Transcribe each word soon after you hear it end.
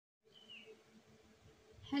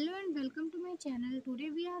Hello and welcome to my channel. Today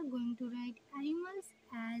we are going to write animals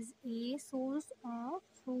as a source of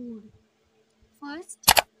food. First,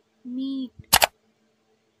 meat.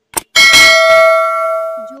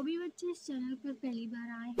 जो भी बच्चे इस channel पर पहली बार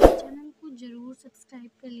आए हैं चैनल को ज़रूर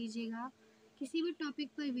सब्सक्राइब कर लीजिएगा। किसी भी टॉपिक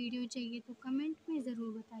पर वीडियो चाहिए तो कमेंट में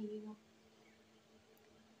ज़रूर बताइएगा।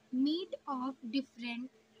 Meet of different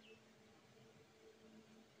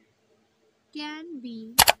can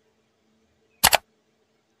be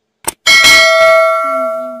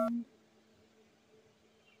consumed.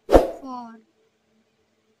 For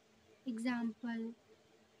example,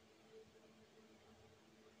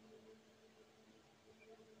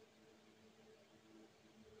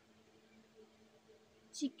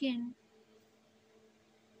 chicken,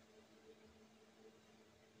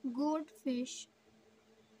 goldfish,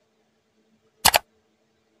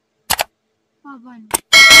 pawan,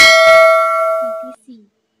 etc.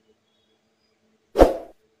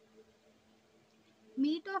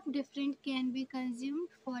 Meat of different can be consumed,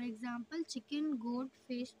 for example, chicken, goat,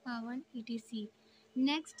 fish, pawan, etc.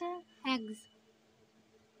 Next, eggs.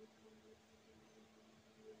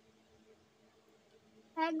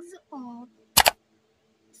 Eggs of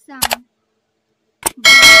some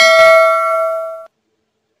birds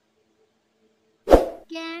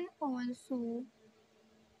can also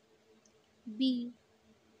be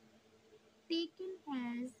taken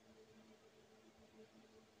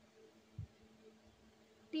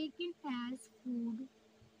as food.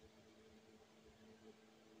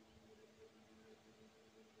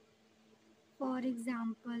 For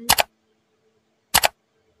example,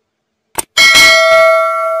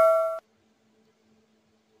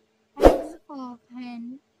 eggs of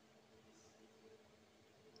hen,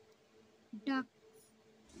 duck,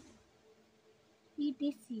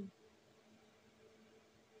 etc.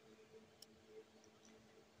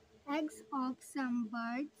 Eggs of some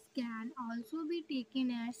birds can also be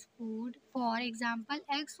taken as food. For example,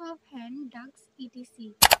 eggs of hen, ducks,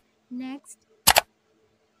 etc. Next,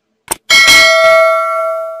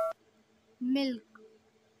 milk.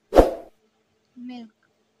 Milk.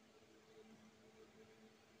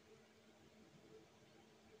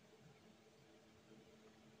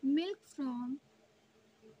 Milk from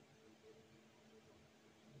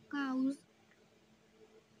cows,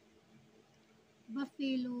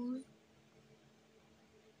 buffaloes,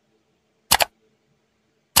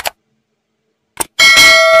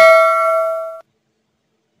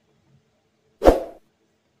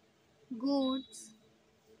 goats,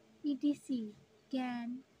 etc.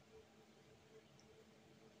 can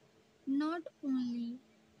not only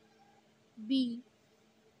be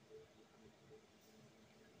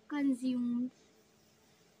consumed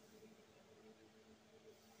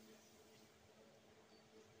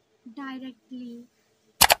directly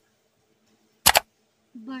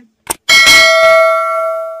but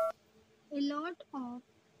a lot of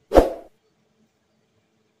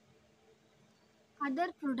other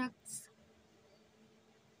products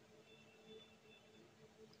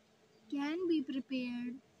can be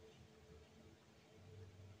prepared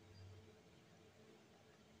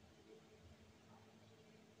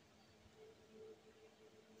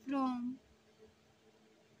from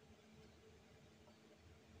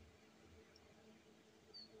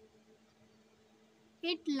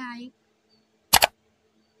it like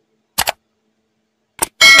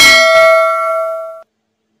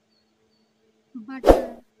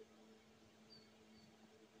butter,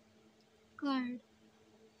 curd,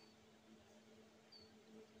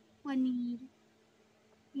 paneer,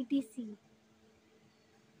 etc.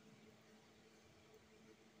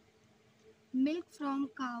 Milk from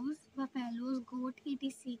cows, buffaloes, goat,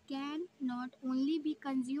 etc. can not only be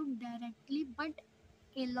consumed directly but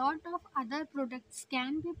a lot of other products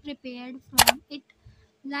can be prepared from it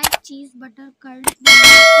like cheese, butter, curd, paneer,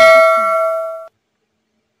 etc.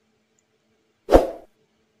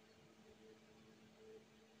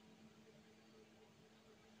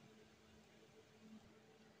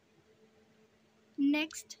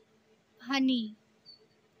 Next, honey.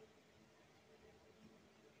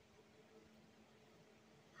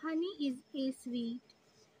 Honey is a sweet,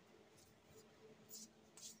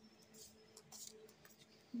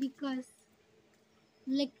 viscous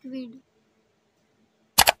liquid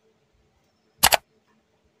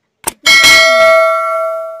that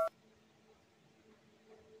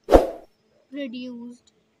is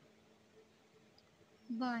produced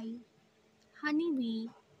by honeybee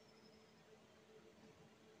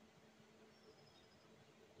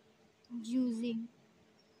using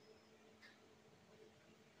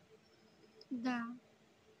the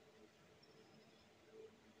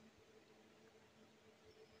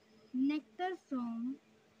nectar from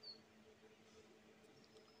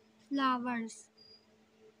Flowers.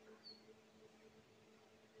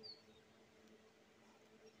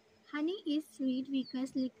 Honey is sweet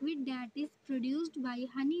viscous liquid that is produced by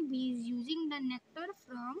honeybees using the nectar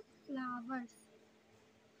from flowers.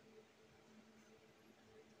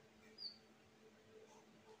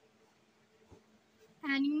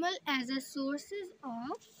 Animal as a sources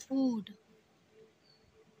of food.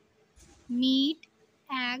 Meat,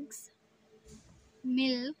 eggs,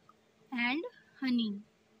 milk and honey.